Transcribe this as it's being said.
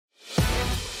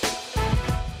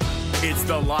It's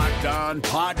the Locked On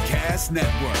Podcast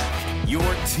Network, your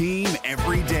team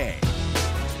every day.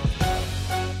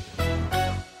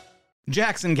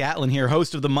 Jackson Gatlin here,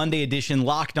 host of the Monday edition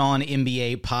Locked On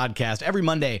NBA podcast. Every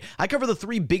Monday, I cover the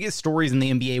three biggest stories in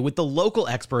the NBA with the local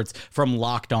experts from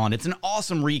Locked On. It's an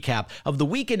awesome recap of the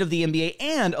weekend of the NBA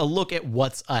and a look at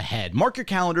what's ahead. Mark your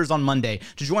calendars on Monday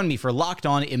to join me for Locked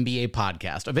On NBA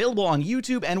podcast, available on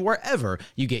YouTube and wherever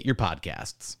you get your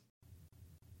podcasts.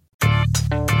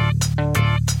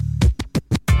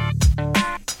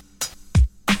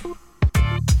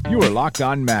 You are Locked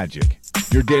On Magic,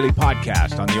 your daily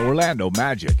podcast on the Orlando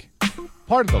Magic.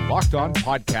 Part of the Locked On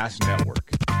Podcast Network,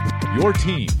 your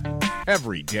team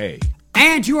every day.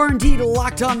 And you are indeed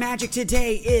Locked On Magic.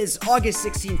 Today is August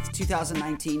 16th,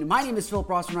 2019. My name is Philip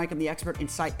Rossman-Reich. I'm the expert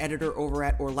insight editor over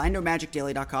at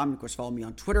OrlandoMagicDaily.com. And of course, follow me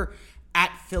on Twitter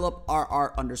at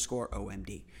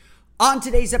PhilipRR_OMD. On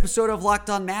today's episode of Locked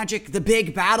On Magic, the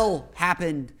big battle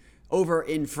happened over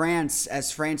in France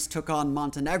as France took on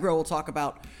Montenegro. We'll talk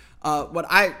about what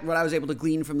I was able to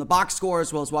glean from the box score,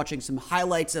 as well as watching some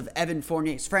highlights of Evan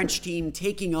Fournier's French team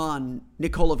taking on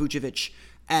Nikola Vucevic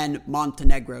and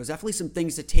Montenegro. There's definitely some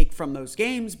things to take from those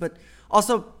games, but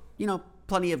also,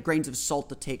 plenty of grains of salt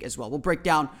to take as well. We'll break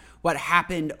down what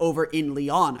happened over in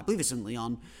Lyon. I believe it's in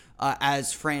Lyon,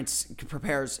 as France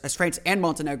and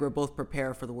Montenegro both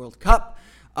prepare for the World Cup.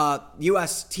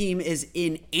 U.S. team is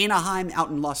in Anaheim, out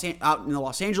in the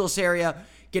Los Angeles area,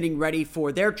 getting ready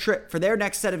for their trip, for their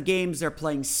next set of games. They're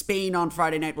playing Spain on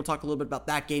Friday night. We'll talk a little bit about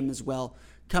that game as well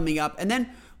coming up. And then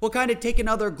we'll kind of take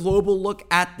another global look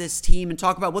at this team and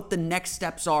talk about what the next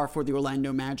steps are for the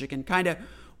Orlando Magic and kind of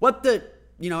what the,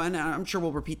 and I'm sure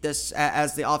we'll repeat this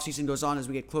as the offseason goes on, as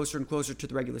we get closer and closer to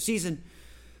the regular season,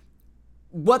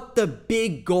 what the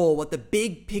big goal, what the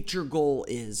big picture goal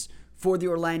is for the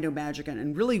Orlando Magic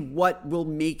and really what will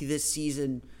make this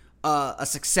season a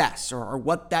success or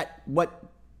what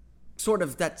sort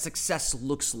of that success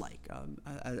looks like,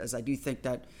 as I do think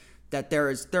that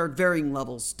there are varying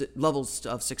levels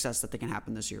of success that they can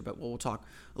happen this year, but we'll talk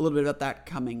a little bit about that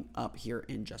coming up here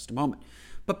in just a moment.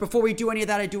 But before we do any of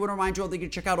that, I do want to remind you all that you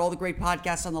can check out all the great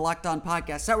podcasts on the Locked On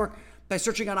Podcast Network by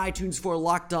searching on iTunes for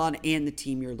Locked On and the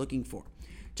team you're looking for.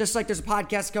 Just like there's a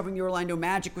podcast covering the Orlando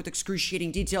Magic with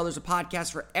excruciating detail, there's a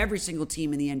podcast for every single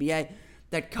team in the NBA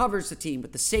that covers the team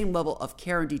with the same level of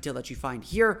care and detail that you find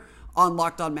here on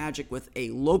Locked On Magic with a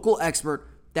local expert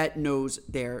that knows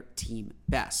their team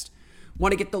best.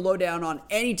 Want to get the lowdown on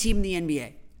any team in the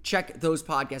NBA? Check those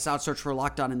podcasts out. Search for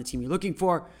Locked On and the team you're looking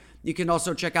for. You can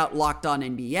also check out Locked On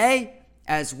NBA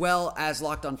as well as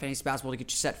Locked On Fantasy Basketball to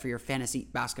get you set for your fantasy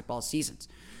basketball seasons.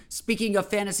 Speaking of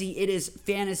fantasy, it is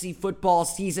fantasy football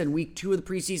season. Week 2 of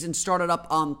the preseason started up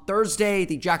on Thursday.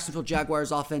 The Jacksonville Jaguars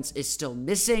offense is still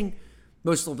missing.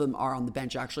 Most of them are on the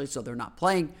bench, actually, so they're not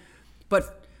playing.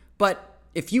 But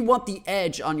if you want the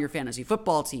edge on your fantasy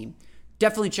football team,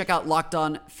 definitely check out Locked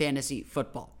On Fantasy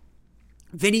Football.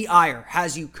 Vinny Iyer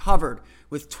has you covered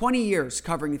with 20 years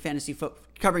covering fantasy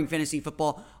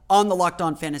football on the Locked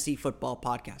On Fantasy Football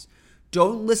podcast.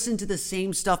 Don't listen to the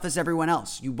same stuff as everyone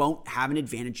else. You won't have an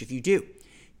advantage if you do.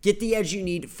 Get the edge you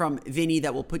need from Vinny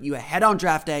that will put you ahead on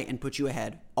draft day and put you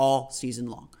ahead all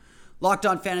season long. Locked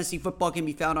On Fantasy Football can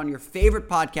be found on your favorite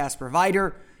podcast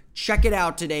provider. Check it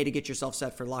out today to get yourself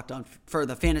set for Locked On for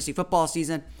the fantasy football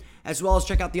season, as well as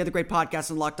check out the other great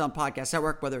podcasts on Locked On Podcast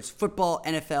Network, whether it's football,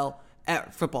 NFL,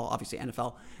 football, obviously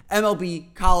NFL,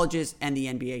 MLB, colleges, and the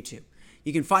NBA too.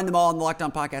 You can find them all on the Locked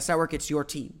On Podcast Network. It's your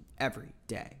team every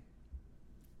day.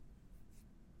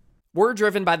 We're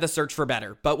driven by the search for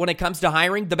better, but when it comes to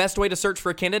hiring, the best way to search for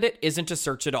a candidate isn't to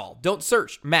search at all. Don't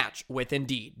search, match with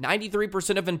Indeed.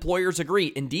 93% of employers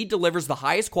agree Indeed delivers the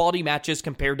highest quality matches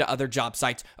compared to other job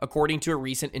sites, according to a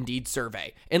recent Indeed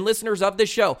survey. And listeners of this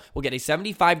show will get a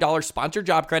 $75 sponsored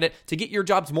job credit to get your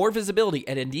jobs more visibility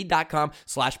at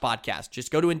Indeed.com/podcast.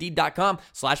 Just go to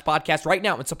Indeed.com/podcast right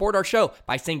now and support our show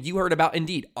by saying you heard about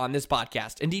Indeed on this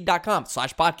podcast.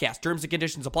 Indeed.com/podcast. Terms and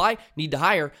conditions apply. Need to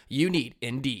hire? You need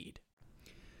Indeed.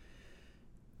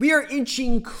 We are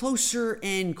inching closer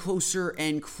and closer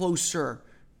and closer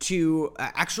to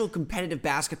actual competitive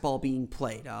basketball being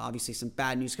played. Obviously, some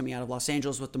bad news coming out of Los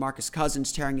Angeles with DeMarcus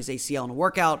Cousins tearing his ACL in a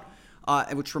workout,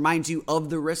 which reminds you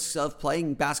of the risks of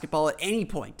playing basketball at any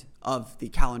point of the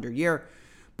calendar year.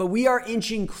 But we are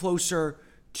inching closer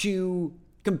to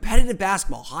competitive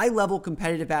basketball, high-level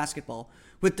competitive basketball,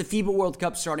 with the FIBA World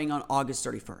Cup starting on August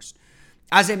 31st.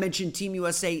 As I mentioned, Team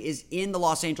USA is in the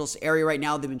Los Angeles area right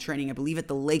now. They've been training, I believe, at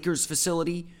the Lakers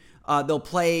facility. They'll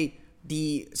play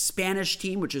the Spanish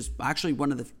team, which is actually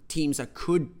one of the teams that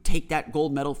could take that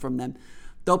gold medal from them.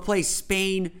 They'll play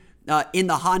Spain in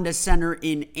the Honda Center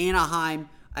in Anaheim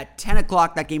at 10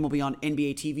 o'clock. That game will be on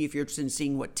NBA TV if you're interested in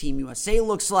seeing what Team USA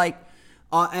looks like.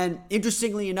 And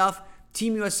interestingly enough,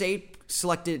 Team USA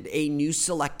selected a new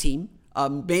select team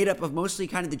made up of mostly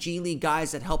kind of the G League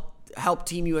guys that helped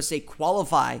Team USA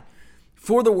qualify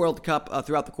for the World Cup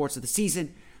throughout the course of the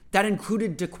season. That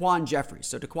included Daquan Jeffries.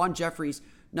 So Daquan Jeffries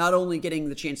not only getting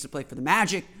the chance to play for the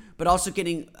Magic, but also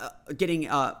getting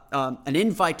an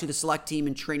invite to the select team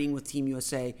and training with Team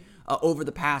USA over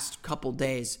the past couple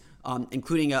days,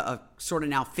 including a sort of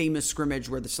now famous scrimmage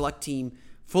where the select team,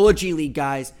 full of G League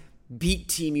guys, beat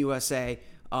Team USA.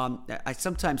 I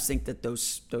sometimes think that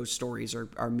those stories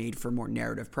are made for more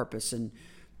narrative purpose, and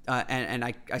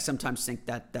I sometimes think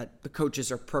that the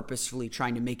coaches are purposefully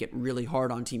trying to make it really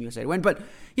hard on Team USA to win. But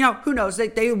who knows?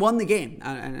 They won the game,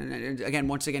 and again,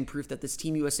 once again, proof that this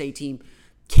Team USA team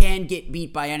can get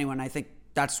beat by anyone. I think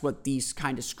that's what these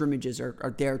kind of scrimmages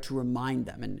are there to remind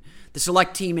them. And the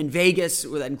select team in Vegas,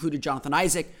 that included Jonathan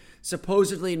Isaac,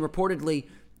 supposedly and reportedly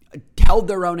held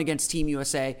their own against Team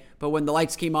USA. But when the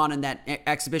lights came on in that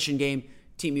exhibition game,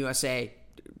 Team USA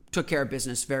took care of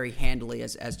business very handily,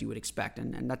 as you would expect.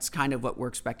 And that's kind of what we're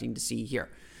expecting to see here.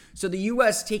 So the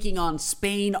U.S. taking on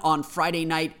Spain on Friday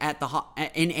night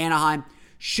in Anaheim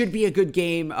should be a good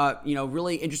game.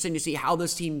 Really interesting to see how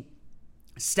this team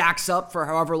stacks up for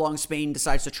however long Spain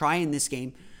decides to try in this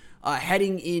game,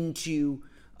 heading into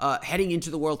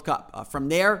the World Cup. From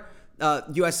there, the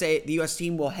U.S.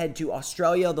 team will head to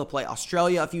Australia. They'll play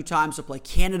Australia a few times. They'll play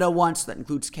Canada once. That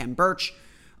includes Kem Birch.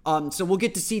 So we'll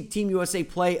get to see Team USA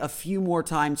play a few more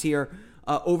times here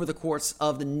over the course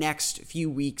of the next few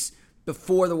weeks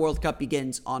before the World Cup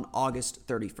begins on August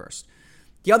 31st.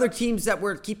 The other teams that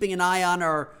we're keeping an eye on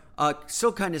are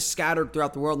still kind of scattered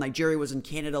throughout the world. Nigeria was in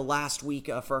Canada last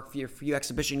week for a few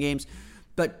exhibition games.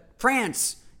 But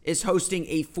France is hosting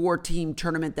a 4-team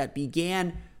tournament that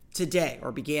began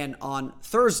on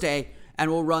Thursday and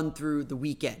will run through the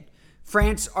weekend.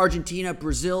 France, Argentina,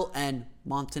 Brazil, and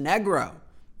Montenegro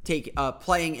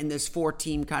playing in this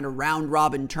 4-team kind of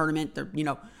round-robin tournament.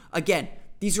 Again,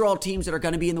 these are all teams that are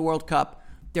going to be in the World Cup.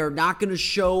 They're not going to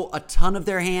show a ton of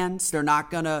their hands. They're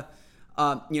not going to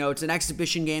it's an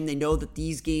exhibition game. They know that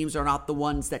these games are not the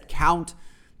ones that count.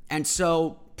 And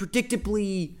so,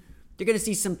 predictably, you're going to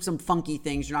see some funky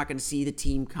things. You're not going to see the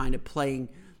team kind of playing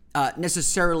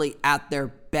necessarily at their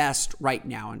best right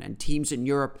now. And teams in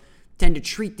Europe tend to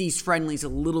treat these friendlies a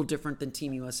little different than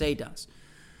Team USA does.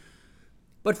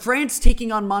 But France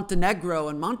taking on Montenegro,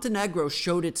 and Montenegro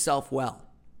showed itself well.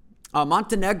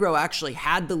 Montenegro actually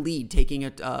had the lead, taking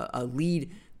a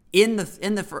lead taking a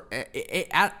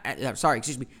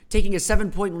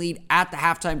 7-point lead at the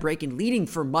halftime break and leading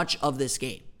for much of this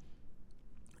game.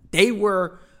 They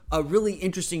were a really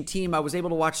interesting team. I was able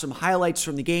to watch some highlights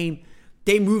from the game.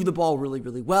 They moved the ball really,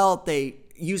 really well. They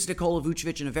used Nikola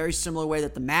Vucevic in a very similar way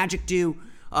that the Magic do,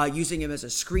 using him as a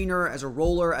screener, as a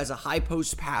roller, as a high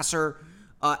post passer.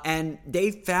 And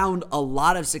they found a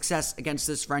lot of success against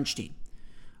this French team.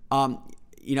 Not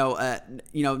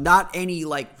any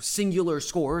singular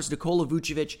scores. Nikola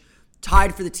Vucevic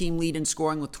tied for the team lead in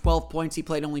scoring with 12 points. He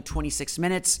played only 26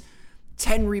 minutes,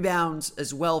 10 rebounds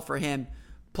as well for him,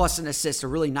 plus an assist, a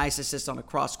really nice assist on a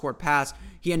cross-court pass.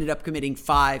 He ended up committing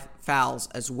 5 fouls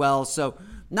as well. So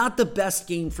not the best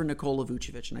game for Nikola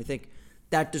Vucevic, and I think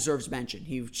that deserves mention.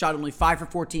 He shot only 5 for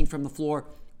 14 from the floor,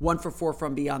 1 for 4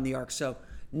 from beyond the arc. So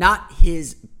not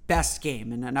his best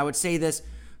game. And I would say this,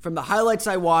 from the highlights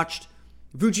I watched,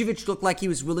 Vucevic looked like he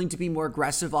was willing to be more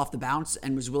aggressive off the bounce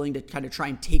and was willing to kind of try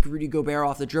and take Rudy Gobert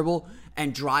off the dribble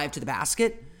and drive to the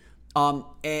basket. That's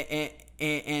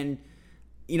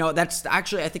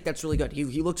actually, I think that's really good.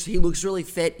 He looks really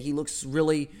fit. He looks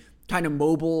really kind of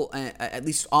mobile, at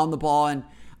least on the ball, and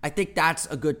I think that's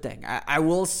a good thing. I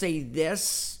will say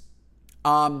this,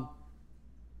 as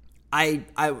I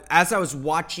was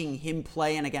watching him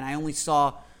play, and again, I only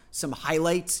saw some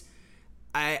highlights,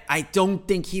 I don't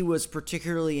think he was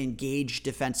particularly engaged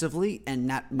defensively, and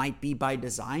that might be by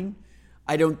design.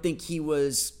 I don't think he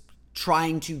was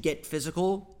trying to get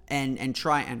physical and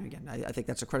again, I think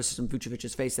that's a criticism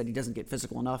Vucevic's face that he doesn't get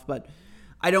physical enough, but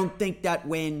I don't think that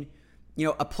when,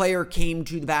 a player came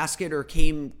to the basket or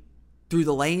came through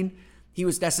the lane, he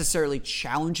was necessarily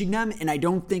challenging them, and I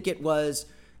don't think it was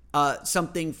I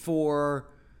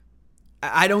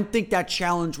don't think that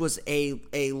challenge was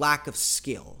a lack of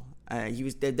skill.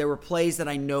 There were plays that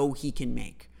I know he can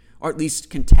make, or at least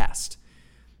contest.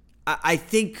 I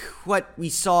think what we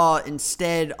saw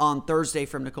instead on Thursday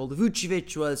from Nikola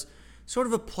Vucevic was sort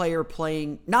of a player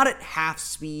playing not at half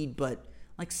speed, but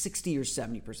like 60 or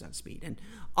 70% speed. And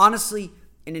honestly,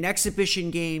 in an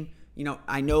exhibition game,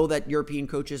 I know that European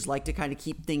coaches like to kind of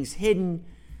keep things hidden.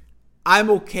 I'm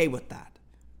okay with that.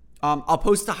 I'll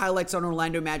post the highlights on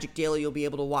Orlando Magic Daily. You'll be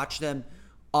able to watch them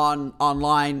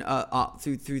online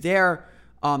through there,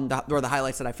 or the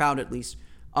highlights that I found at least.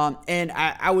 And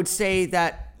I would say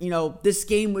that, this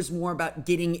game was more about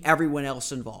getting everyone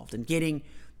else involved and getting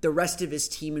the rest of his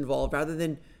team involved rather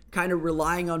than kind of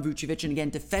relying on Vucevic. And again,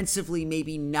 defensively,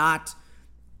 maybe not,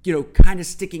 kind of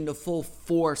sticking to full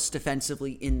force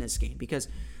defensively in this game because,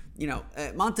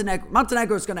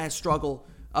 Montenegro is going to struggle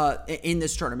in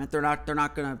this tournament. They're not going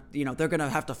to, they're going to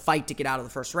have to fight to get out of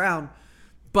the first round.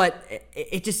 But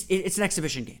it's an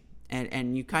exhibition game.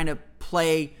 And you kind of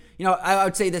play, I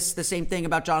would say the same thing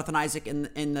about Jonathan Isaac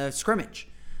in the scrimmage.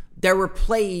 There were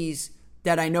plays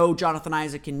that I know Jonathan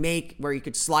Isaac can make where he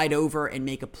could slide over and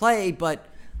make a play, but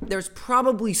there's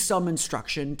probably some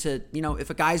instruction to, if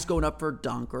a guy's going up for a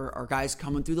dunk or a guy's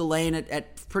coming through the lane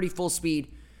at pretty full speed,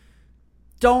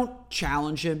 don't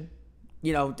challenge him.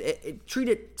 Treat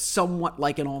it somewhat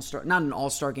like an all-star, not an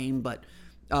all-star game, but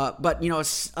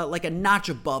like a notch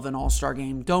above an all-star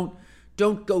game. Don't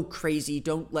go crazy.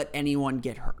 Don't let anyone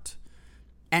get hurt.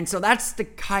 And so that's the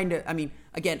kind of,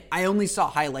 again, I only saw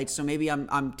highlights, so maybe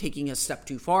I'm taking a step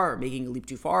too far or making a leap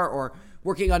too far or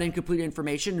working on incomplete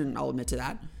information, and I'll admit to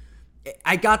that.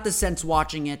 I got the sense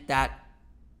watching it that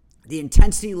the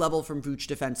intensity level from Vooch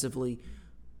defensively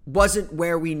wasn't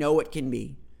where we know it can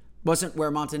be, wasn't where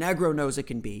Montenegro knows it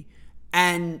can be,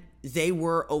 and they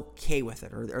were okay with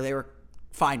it, or they were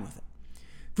fine with it.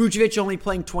 Vucevic only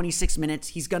playing 26 minutes.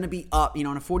 He's going to be up, in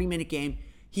a 40-minute game.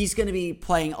 He's going to be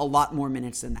playing a lot more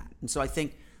minutes than that. And so I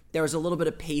think there was a little bit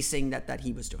of pacing that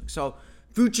he was doing. So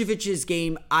Vucevic's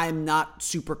game, I'm not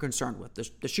super concerned with.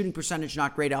 The shooting percentage,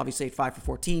 not great, obviously at 5 for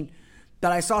 14.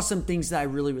 But I saw some things that I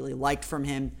really, really liked from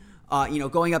him.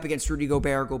 Going up against Rudy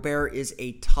Gobert. Gobert is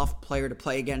a tough player to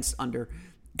play against under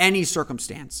any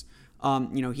circumstance.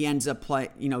 He ends up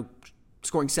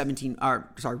scoring 17.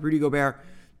 Rudy Gobert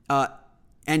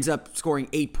ends up scoring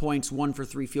 8 points, 1 for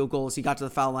 3 field goals. He got to the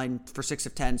foul line for 6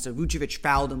 of 10. So Vucevic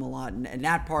fouled him a lot, and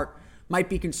that part might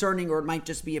be concerning, or it might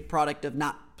just be a product of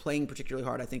not playing particularly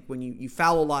hard. I think when you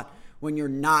foul a lot when you're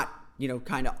not,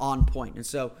 kind of on point. And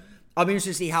so I'll be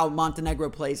interested to see how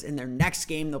Montenegro plays in their next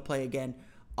game. They'll play again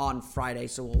on Friday,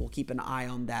 so we'll keep an eye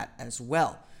on that as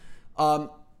well.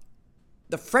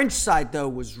 The French side, though,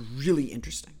 was really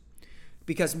interesting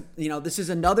because, this is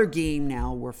another game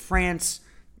now where France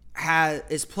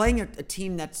is playing a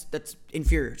team that's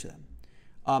inferior to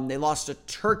them. They lost to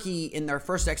Turkey in their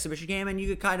first exhibition game, and you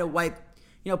could kind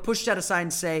of push that aside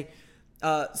and say,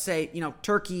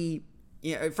 Turkey,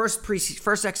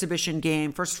 first exhibition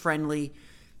game, first friendly,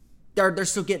 they're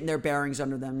still getting their bearings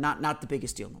under them. Not the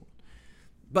biggest deal in the world.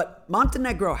 But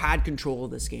Montenegro had control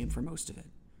of this game for most of it.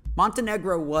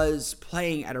 Montenegro was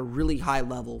playing at a really high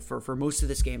level for most of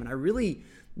this game, and I really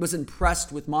was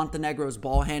impressed with Montenegro's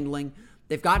ball handling.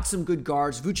 They've got some good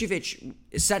guards. Vucevic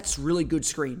sets really good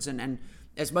screens, and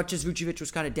as much as Vucevic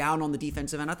was kind of down on the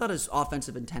defensive end, I thought his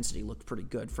offensive intensity looked pretty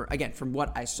good from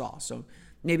what I saw. So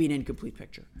maybe an incomplete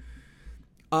picture.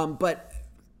 But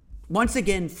once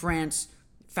again, France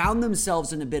found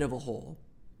themselves in a bit of a hole,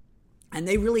 and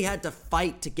they really had to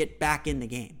fight to get back in the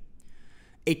game.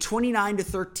 A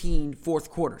 29-13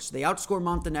 fourth quarter. So they outscored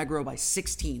Montenegro by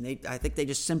 16. I think they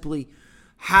just simply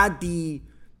had the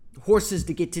horses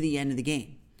to get to the end of the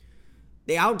game.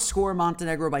 They outscore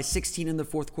Montenegro by 16 in the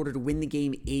fourth quarter to win the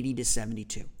game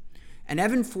 80-72. And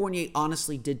Evan Fournier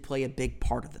honestly did play a big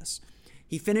part of this.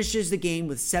 He finishes the game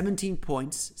with 17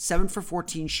 points, 7 for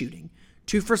 14 shooting,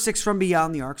 2 for 6 from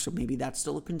beyond the arc, so maybe that's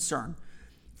still a concern.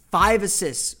 5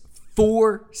 assists,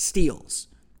 4 steals,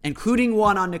 including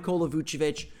 1 on Nikola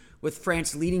Vucevic, with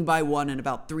France leading by 1 and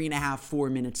about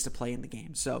 3.5-4 minutes to play in the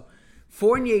game. So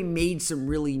Fournier made some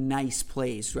really nice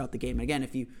plays throughout the game.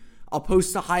 Again, I'll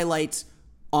post the highlights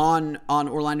on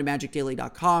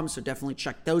OrlandoMagicDaily.com, so definitely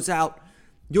check those out.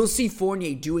 You'll see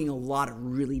Fournier doing a lot of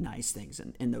really nice things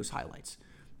in those highlights,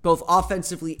 both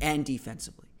offensively and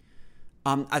defensively.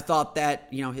 I thought that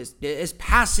his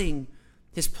passing,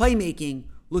 his playmaking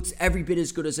looks every bit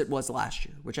as good as it was last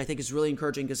year, which I think is really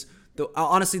encouraging because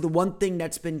honestly, the one thing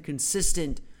that's been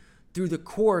consistent through the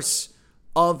course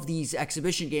of these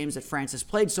exhibition games that France has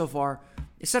played so far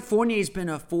is that Fournier's been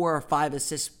a 4 or 5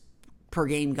 assists per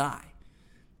game guy.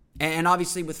 And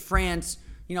obviously with France,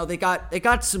 they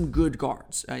got some good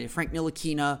guards. Frank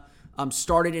Ntilikina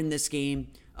started in this game.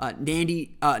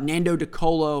 Nando De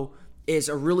Colo is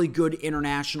a really good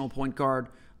international point guard.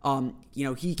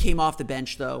 He came off the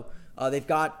bench though. They've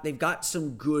got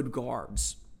some good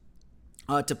guards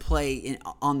to play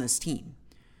on this team.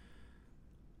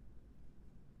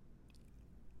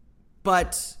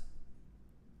 But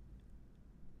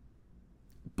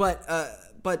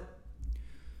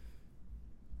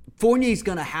Fournier's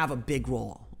going to have a big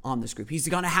role on this group. He's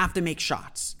going to have to make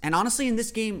shots. And honestly, in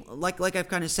this game, like I've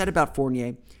kind of said about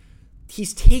Fournier,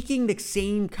 he's taking the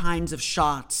same kinds of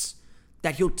shots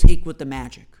that he'll take with the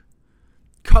Magic.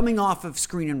 Coming off of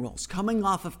screen and rolls, coming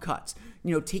off of cuts,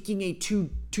 taking a two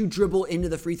dribble into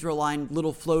the free throw line,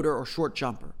 little floater or short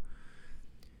jumper.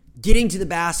 Getting to the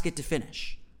basket to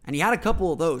finish. And he had a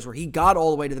couple of those where he got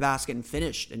all the way to the basket and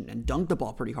finished and dunked the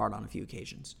ball pretty hard on a few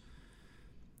occasions.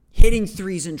 Hitting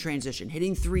threes in transition,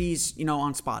 hitting threes,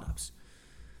 on spot ups.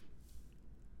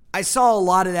 I saw a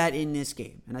lot of that in this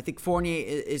game, and I think Fournier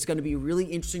is going to be really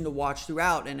interesting to watch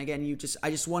throughout. And again, I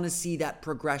just want to see that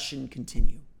progression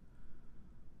continue.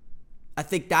 I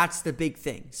think that's the big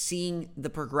thing, seeing the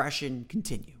progression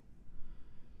continue.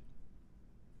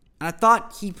 And I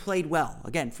thought he played well,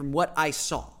 again, from what I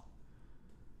saw.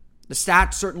 The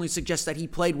stats certainly suggest that he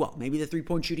played well. Maybe the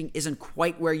three-point shooting isn't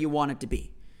quite where you want it to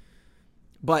be,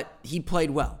 but he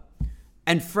played well.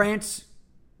 And France,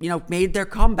 made their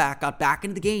comeback, got back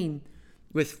into the game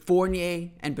with Fournier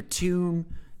and Batum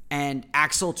and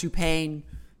Axel Toupane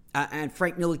and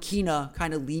Frank Ntilikina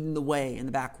kind of leading the way in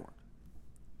the backcourt.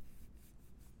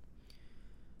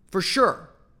 For sure,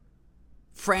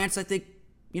 France, I think,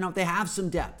 they have some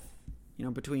depth,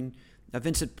 between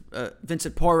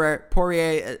Vincent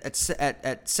Poirier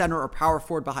at center or power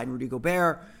forward behind Rudy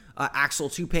Gobert, Axel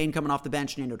Toupane coming off the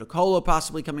bench, Nando De Colo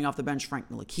possibly coming off the bench, Frank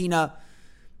Ntilikina.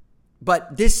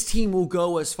 But this team will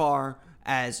go as far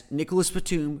as Nicolas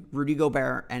Batum, Rudy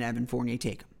Gobert, and Evan Fournier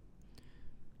take them.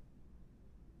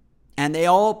 And they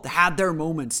all had their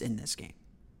moments in this game.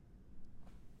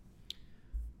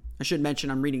 I should mention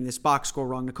I'm reading this box score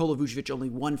wrong. Nikola Vucevic only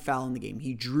 1 foul in the game.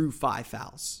 He drew 5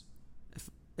 fouls,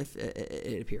 if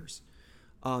it appears.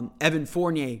 Evan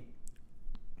Fournier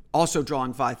also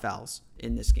drawing 5 fouls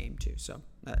in this game too. So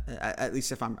at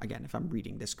least if I'm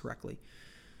reading this correctly.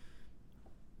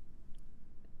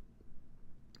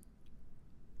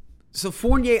 So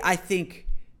Fournier, I think,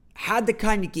 had the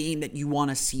kind of game that you want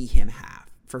to see him have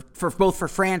for both for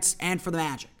France and for the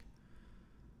Magic.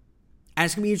 And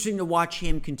it's going to be interesting to watch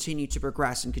him continue to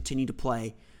progress and continue to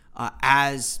play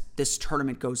as this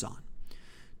tournament goes on.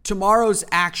 Tomorrow's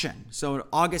action, so on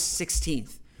August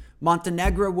 16th,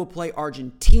 Montenegro will play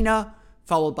Argentina,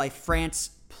 followed by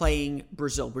France playing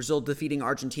Brazil. Brazil defeating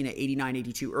Argentina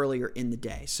 89-82 earlier in the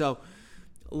day. So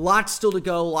lots still to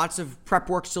go, lots of prep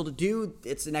work still to do.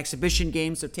 It's an exhibition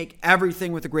game, so take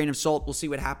everything with a grain of salt. We'll see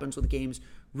what happens when the games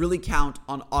really count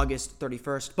on August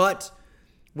 31st. But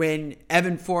when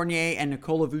Evan Fournier and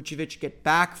Nikola Vucevic get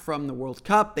back from the World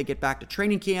Cup, they get back to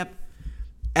training camp,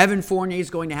 Evan Fournier is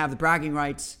going to have the bragging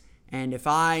rights. And if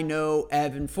I know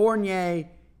Evan Fournier,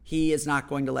 he is not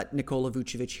going to let Nikola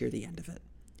Vucevic hear the end of it.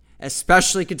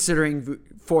 Especially considering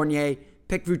Fournier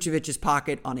picked Vucevic's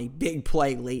pocket on a big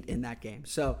play late in that game.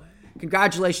 So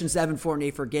congratulations to Evan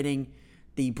Fournier for getting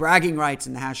the bragging rights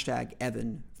and the hashtag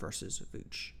Evan versus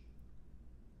Vooch.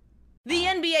 The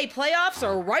NBA playoffs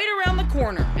are right around the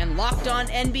corner, and Locked On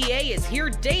NBA is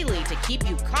here daily to keep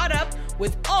you caught up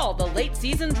with all the late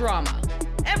season drama.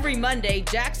 Every Monday,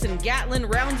 Jackson Gatlin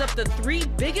rounds up the 3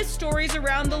 biggest stories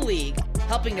around the league,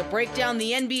 helping to break down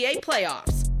the NBA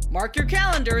playoffs. Mark your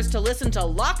calendars to listen to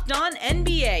Locked On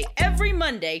NBA every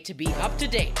Monday to be up to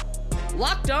date.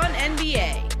 Locked On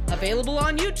NBA, available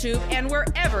on YouTube and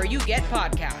wherever you get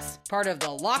podcasts. Part of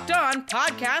the Locked On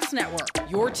Podcast Network,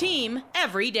 your team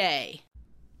every day.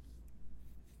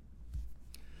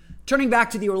 Turning back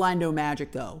to the Orlando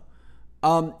Magic, though,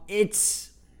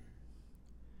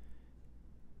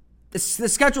 the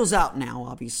schedule's out now,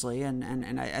 obviously, and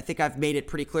I think I've made it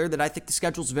pretty clear that I think the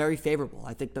schedule's very favorable.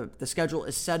 I think the schedule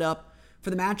is set up for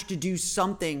the Magic to do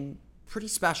something pretty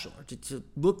special, or to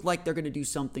look like they're going to do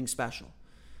something special.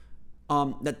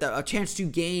 A chance to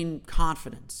gain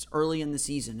confidence early in the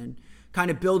season and kind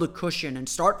of build a cushion and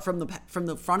start from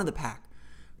the front of the pack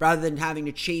rather than having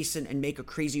to chase and make a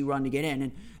crazy run to get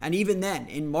in. And even then,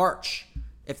 in March,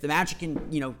 if the Magic can,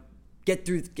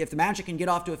 if the Magic can get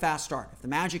off to a fast start, if the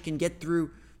Magic can get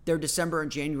through their December and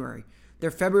January,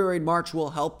 their February and March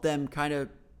will help them kind of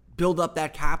build up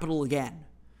that capital again.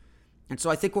 And so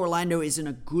I think Orlando is in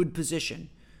a good position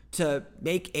to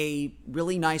make a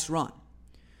really nice run.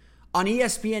 On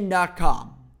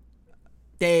ESPN.com,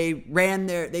 they ran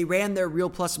their real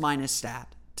plus minus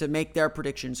stat to make their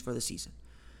predictions for the season.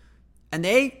 And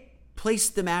they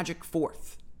placed the Magic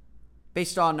 4th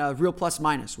based on Real Plus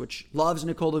Minus, which loves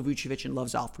Nikola Vucevic and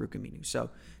loves Al-Farouq Aminu. So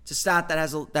it's a stat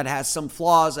that has some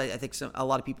flaws. I think a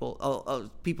lot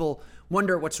of people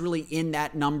wonder what's really in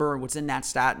that number, what's in that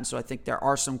stat, and so I think there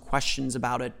are some questions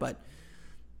about it. But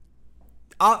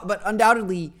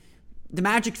undoubtedly, the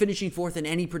Magic finishing fourth in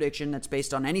any prediction that's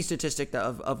based on any statistic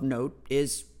of note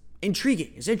is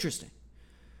intriguing, is interesting.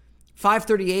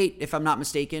 538, if I'm not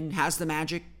mistaken, has the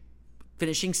Magic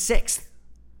finishing sixth.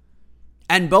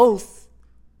 And both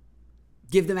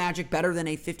give the Magic better than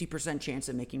a 50% chance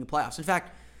of making the playoffs. In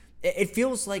fact, it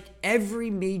feels like every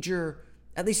major,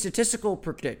 at least statistical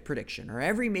prediction, or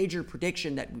every major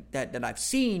prediction that I've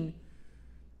seen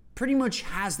pretty much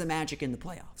has the Magic in the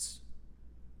playoffs.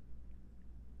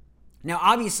 Now,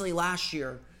 obviously, last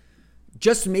year,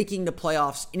 just making the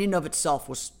playoffs in and of itself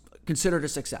was considered a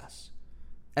success.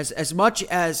 As much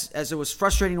as it was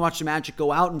frustrating to watch the Magic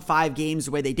go out in 5 games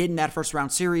the way they did in that first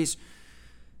round series,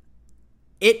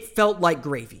 it felt like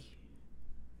gravy.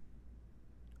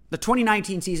 The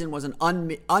 2019 season was an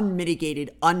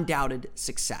unmitigated, undoubted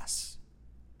success.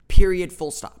 Period,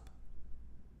 full stop.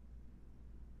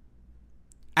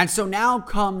 And so now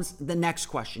comes the next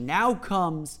question. Now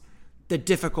comes the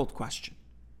difficult question.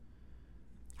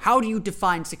 How do you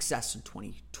define success in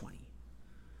 2020?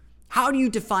 How do you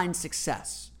define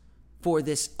success for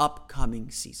this upcoming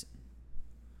season?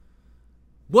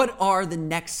 What are the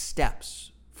next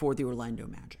steps for the Orlando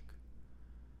Magic?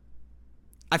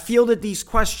 I fielded these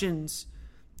questions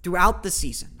throughout the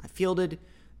season. I fielded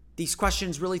these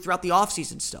questions really throughout the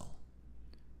offseason still.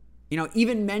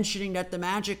 Even mentioning that the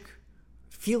Magic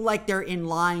feel like they're in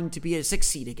line to be a 6th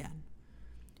seed again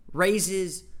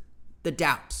raises the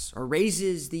doubts or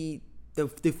raises the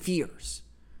fears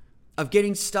of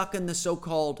getting stuck in the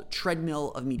so-called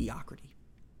treadmill of mediocrity.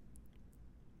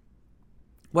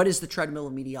 What is the treadmill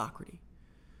of mediocrity?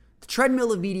 The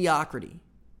treadmill of mediocrity,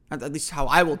 at least how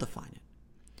I will define it,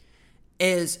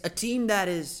 is a team that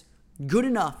is good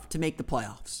enough to make the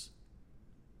playoffs,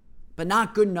 but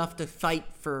not good enough to fight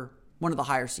for one of the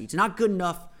higher seeds, not good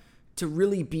enough to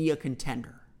really be a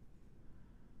contender.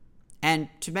 And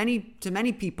to many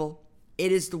people,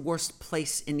 it is the worst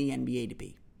place in the NBA to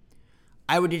be.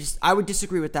 I would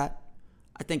disagree with that.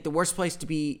 I think the worst place to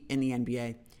be in the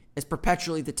NBA is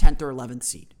perpetually the 10th or 11th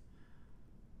seed.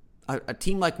 A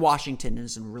team like Washington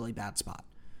is in a really bad spot.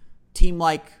 A team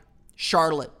like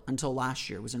Charlotte until last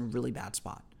year was in a really bad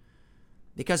spot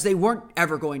because they weren't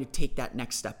ever going to take that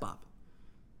next step up.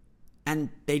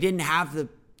 And they didn't have the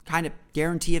kind of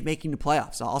guarantee of making the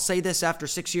playoffs. I'll say this after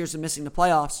 6 years of missing the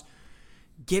playoffs.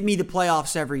 Give me the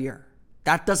playoffs every year.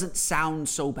 That doesn't sound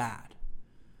so bad.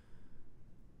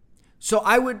 So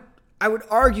I would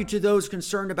argue to those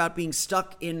concerned about being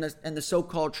stuck in the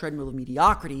so-called treadmill of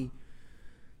mediocrity,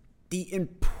 the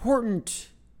important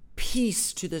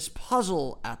piece to this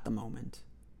puzzle at the moment,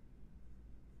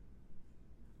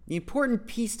 is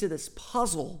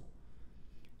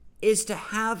to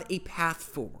have a path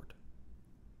forward,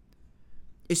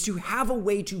 is to have a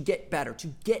way to get better,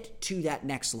 to get to that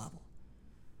next level.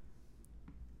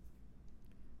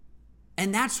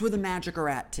 And that's where the Magic are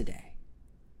at today.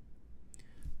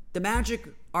 The Magic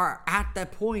are at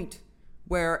that point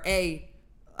where,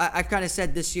 I've kind of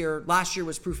said this year, last year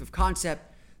was proof of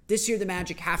concept. This year, the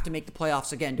Magic have to make the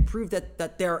playoffs again to prove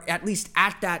that they're at least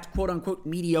at that quote-unquote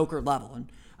mediocre level. And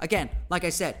again, like I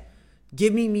said,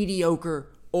 give me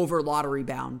mediocre over lottery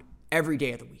bound every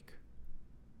day of the week,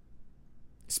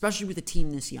 especially with a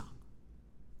team this young.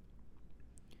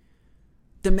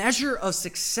 The measure of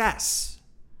success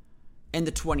in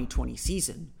the 2020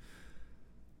 season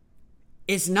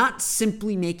is not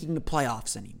simply making the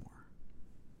playoffs anymore.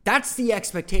 That's the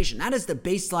expectation. That is the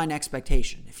baseline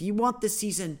expectation. If you want this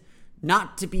season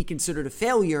not to be considered a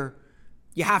failure,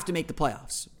 you have to make the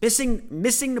playoffs.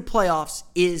 Missing the playoffs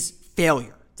is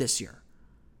failure this year.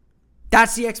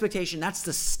 That's the expectation. That's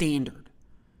the standard.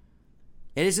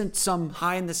 It isn't some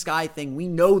high-in-the-sky thing. We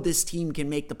know this team can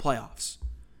make the playoffs.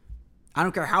 I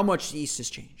don't care how much the East has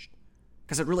changed,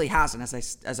 because it really hasn't,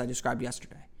 as I described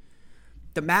yesterday.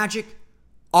 The Magic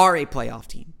are a playoff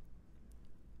team,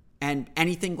 and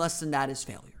anything less than that is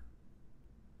failure.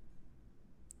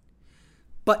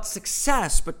 But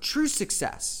true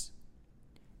success,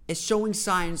 is showing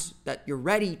signs that you're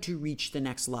ready to reach the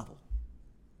next level.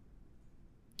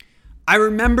 I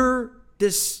remember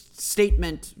this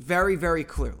statement very, very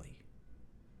clearly.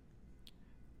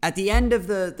 At the end of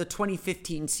the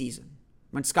 2015 season,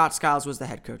 when Scott Skiles was the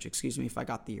head coach, excuse me if I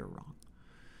got the year wrong.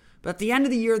 But at the end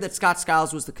of the year that Scott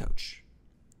Skiles was the coach,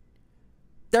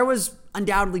 there was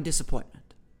undoubtedly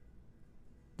disappointment.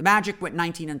 The Magic went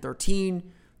 19-13.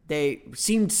 They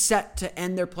seemed set to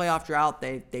end their playoff drought.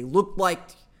 They looked like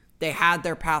they had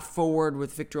their path forward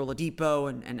with Victor Oladipo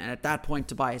and at that point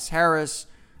Tobias Harris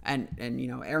and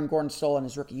Aaron Gordon still in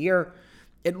his rookie year.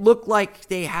 It looked like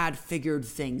they had figured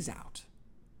things out.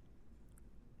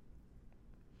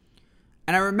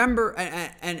 And I remember,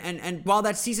 and while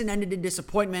that season ended in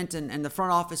disappointment and the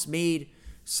front office made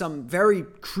some very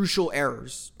crucial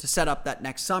errors to set up that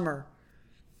next summer,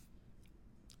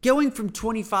 going from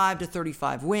 25 to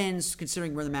 35 wins,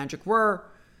 considering where the Magic were,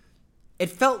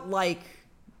 it felt like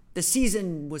the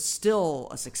season was still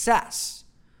a success.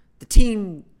 The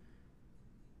team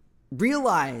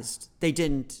realized they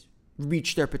didn't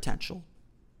reach their potential.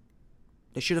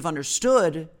 They should have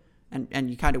understood, and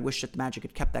you kind of wish that the Magic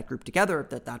had kept that group together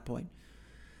at that point.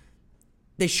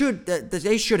 They should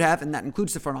have, and that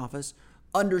includes the front office,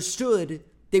 understood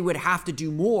they would have to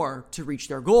do more to reach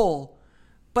their goal,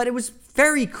 but it was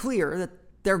very clear that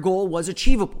their goal was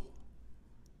achievable.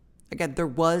 Again, there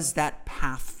was that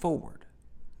path forward.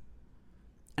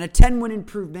 And a 10-win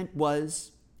improvement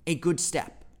was a good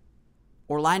step.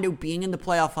 Orlando being in the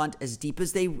playoff hunt as deep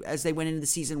as they went into the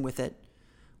season with it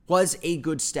was a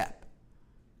good step.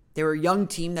 They were a young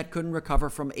team that couldn't recover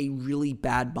from a really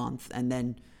bad month, and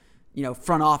then, the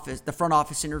front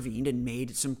office intervened and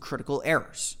made some critical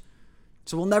errors.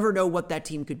 So we'll never know what that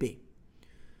team could be.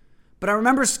 But I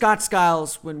remember Scott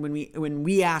Skiles when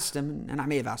we asked him, and I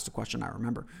may have asked a question, I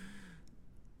remember,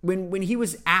 when he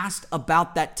was asked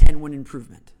about that 10-win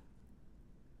improvement.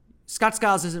 Scott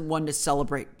Skiles isn't one to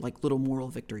celebrate like little moral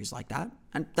victories like that,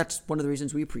 and that's one of the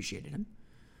reasons we appreciated him.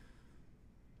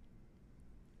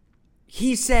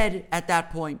 He said at that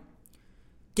point,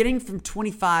 getting from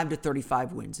 25 to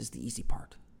 35 wins is the easy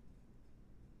part.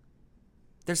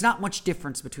 There's not much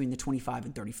difference between the 25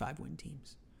 and 35 win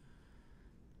teams.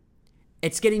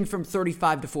 It's getting from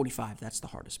 35 to 45, that's the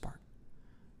hardest part.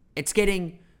 It's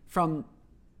getting from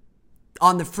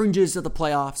on the fringes of the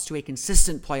playoffs to a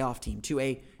consistent playoff team, to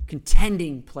a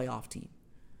contending playoff team.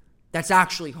 That's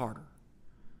actually harder.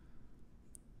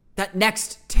 That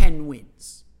next 10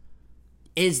 wins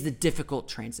is the difficult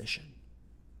transition.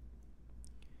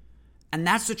 And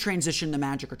that's the transition the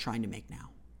Magic are trying to make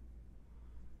now.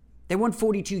 They won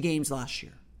 42 games last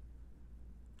year.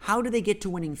 How do they get to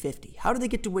winning 50? How do they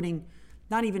get to winning,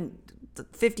 not even,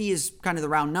 50 is kind of the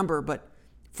round number, but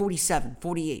 47,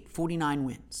 48, 49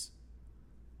 wins?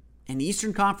 In the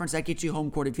Eastern Conference, that gets you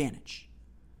home court advantage.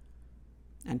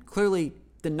 And clearly,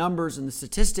 the numbers and the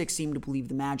statistics seem to believe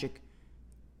the Magic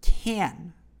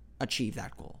can achieve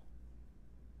that goal.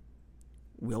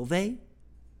 Will they?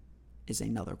 Is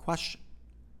another question.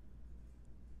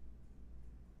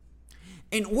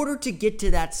 In order to get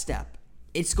to that step,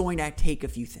 it's going to take a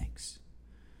few things.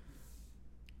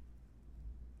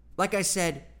 Like I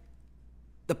said,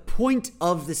 the point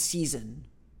of the season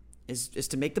is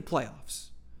to make the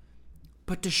playoffs,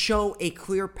 but to show a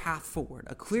clear path forward,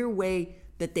 a clear way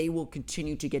that they will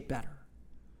continue to get better.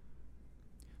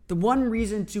 The one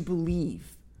reason to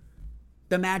believe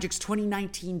the Magic's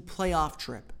 2019 playoff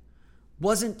trip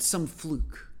wasn't some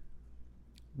fluke,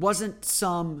 wasn't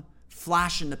some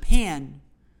flash in the pan,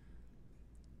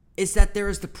 is that there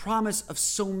is the promise of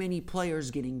so many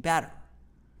players getting better.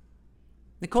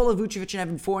 Nikola Vucevic and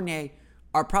Evan Fournier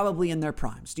are probably in their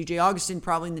primes. DJ Augustin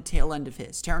probably in the tail end of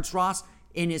his. Terrence Ross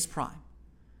in his prime.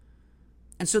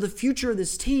 And so the future of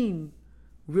this team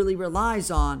really relies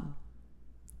on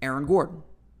Aaron Gordon,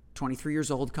 23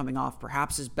 years old, coming off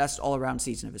perhaps his best all-around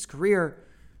season of his career,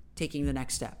 taking the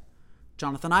next step.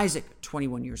 Jonathan Isaac,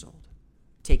 21 years old,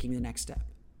 taking the next step.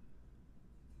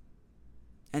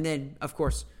 And then, of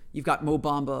course, you've got Mo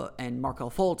Bamba and Markelle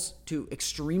Fultz, two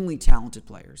extremely talented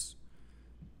players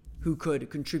who could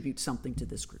contribute something to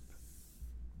this group.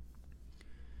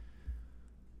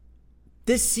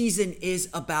 This season is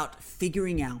about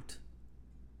figuring out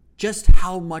just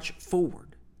how much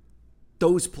forward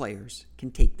those players can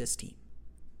take this team.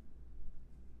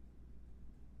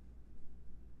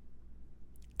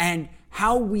 And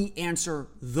how we answer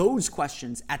those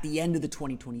questions at the end of the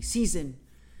 2020 season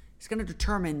is going to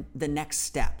determine the next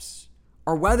steps,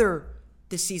 or whether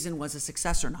this season was a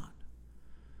success or not.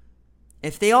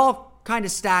 If they all kind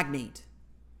of stagnate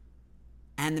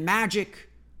and the Magic,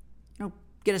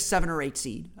 get a 7 or 8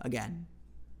 seed again,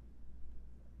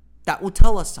 that will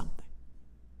tell us something.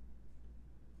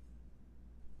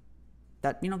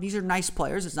 That, these are nice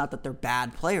players. It's not that they're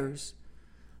bad players,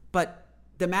 but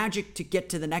the Magic, to get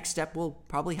to the next step, will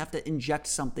probably have to inject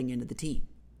something into the team.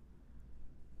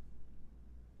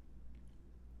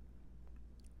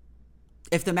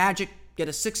 If the Magic get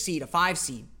a 6 seed, a 5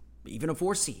 seed, even a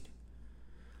 4 seed,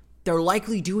 they're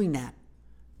likely doing that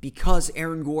because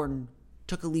Aaron Gordon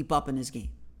took a leap up in his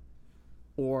game,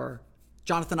 or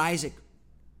Jonathan Isaac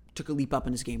took a leap up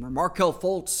in his game, or Markelle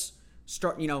Fultz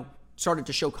started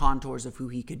to show contours of who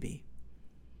he could be.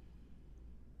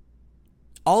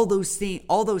 All those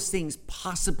things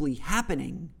possibly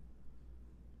happening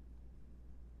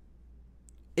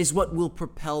is what will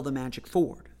propel the Magic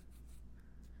forward.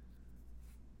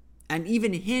 And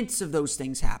even hints of those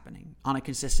things happening on a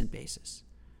consistent basis.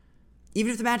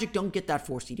 Even if the Magic don't get that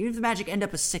 4 seed, even if the Magic end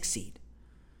up a 6 seed,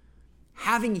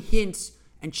 having hints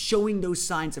and showing those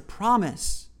signs of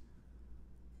promise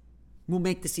will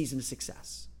make the season a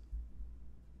success.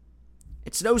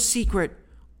 It's no secret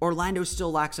Orlando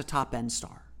still lacks a top-end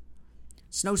star.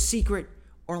 It's no secret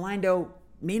Orlando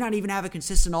may not even have a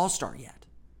consistent all-star yet.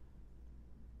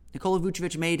 Nikola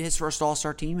Vucevic made his first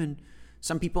all-star team, and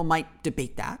some people might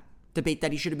debate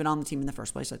that he should have been on the team in the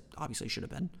first place. That obviously should have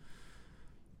been.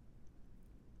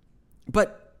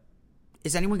 But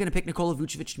is anyone going to pick Nikola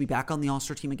Vucevic to be back on the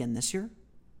all-star team again this year?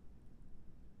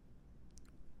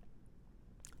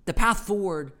 The path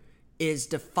forward is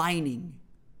defining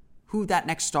who that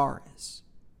next star is.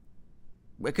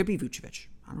 It could be Vucevic.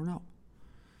 I don't know.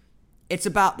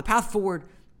 The path forward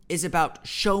is about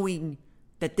showing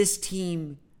that this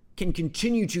team can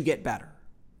continue to get better.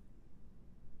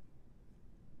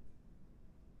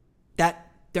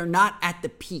 That they're not at the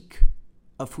peak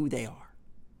of who they are.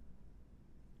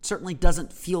 It certainly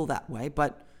doesn't feel that way,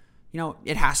 but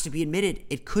it has to be admitted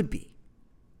it could be.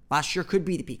 Last year could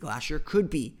be the peak. Last year could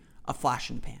be a flash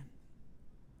in the pan.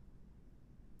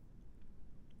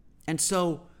 And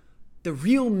so the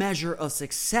real measure of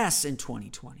success in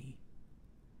 2020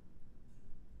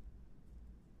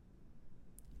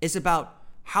 is about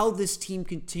how this team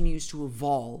continues to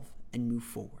evolve and move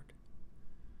forward.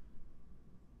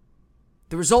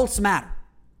 The results matter.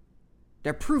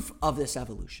 They're proof of this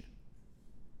evolution.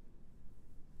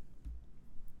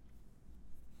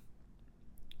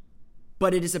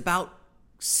 But it is about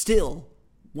still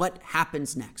what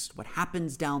happens next, what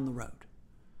happens down the road.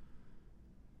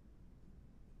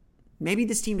 Maybe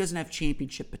this team doesn't have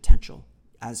championship potential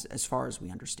as far as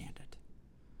we understand it.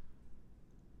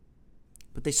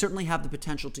 But they certainly have the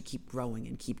potential to keep growing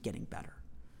and keep getting better.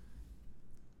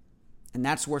 And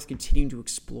that's worth continuing to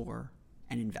explore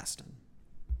and invest in.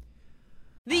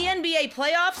 The NBA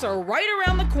playoffs are right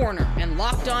around the corner, and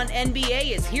Locked On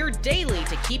NBA is here daily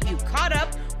to keep you caught up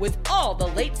with all the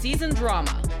late season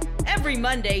drama. Every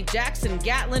Monday, Jackson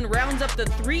Gatlin rounds up the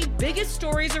 3 biggest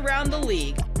stories around the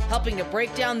league, helping to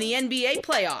break down the NBA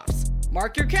playoffs.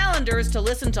 Mark your calendars to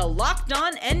listen to Locked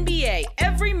On NBA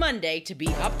every Monday to be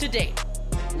up to date.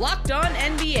 Locked On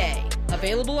NBA,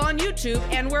 available on YouTube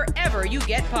and wherever you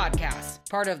get podcasts.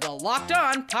 Part of the Locked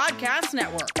On Podcast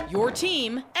Network, your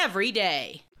team every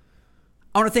day.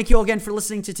 I want to thank you all again for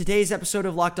listening to today's episode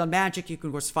of Locked On Magic. You can,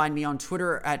 of course, find me on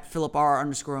Twitter at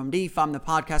PhilipR_MD. Find the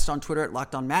podcast on Twitter at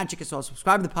Locked On Magic, as well as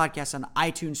subscribe to the podcast on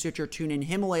iTunes, Stitcher, TuneIn,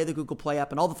 Himalaya, the Google Play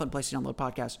app, and all the fun places to download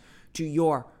podcasts to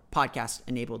your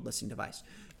podcast-enabled listening device.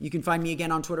 You can find me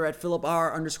again on Twitter at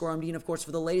PhilipR_MD. And, of course,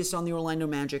 for the latest on the Orlando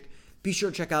Magic, be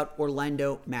sure to check out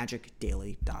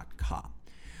OrlandoMagicDaily.com.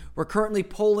 We're currently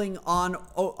polling on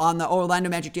the Orlando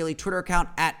Magic Daily Twitter account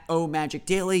at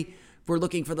OMagicDaily. We're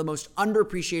looking for the most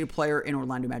underappreciated player in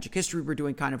Orlando Magic history. We're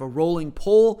doing kind of a rolling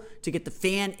poll to get the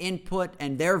fan input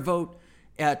and their vote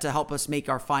to help us make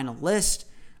our final list.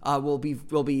 We'll be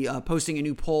posting a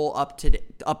new poll up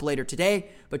later today.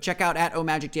 But check out at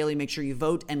OMagicDaily. Make sure you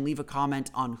vote and leave a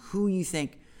comment on who you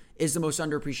think is the most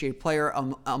underappreciated player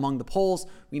among the polls.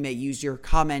 We may use your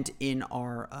comment in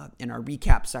our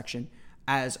recap section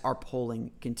as our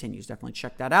polling continues. Definitely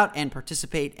check that out and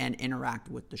participate and interact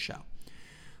with the show.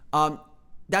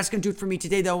 That's going to do it for me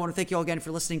today, though. I want to thank you all again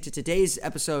for listening to today's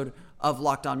episode of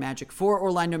Locked On Magic. For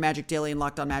Orlando Magic Daily and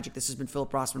Locked On Magic, this has been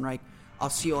Philip Rossman-Reich. I'll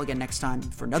see you all again next time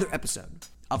for another episode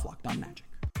of Locked On Magic.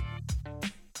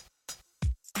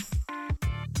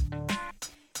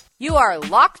 You are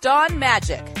Locked On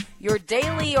Magic, your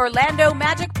daily Orlando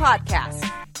Magic podcast.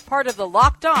 Part of the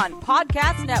Locked On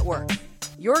Podcast Network,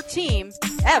 your team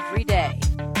every day.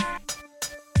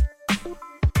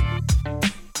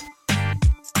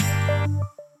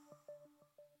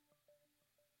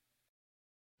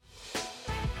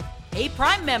 Hey,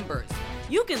 Prime members,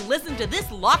 you can listen to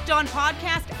this Locked On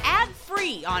podcast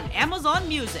ad-free on Amazon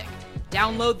Music.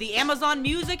 Download the Amazon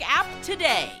Music app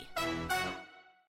today.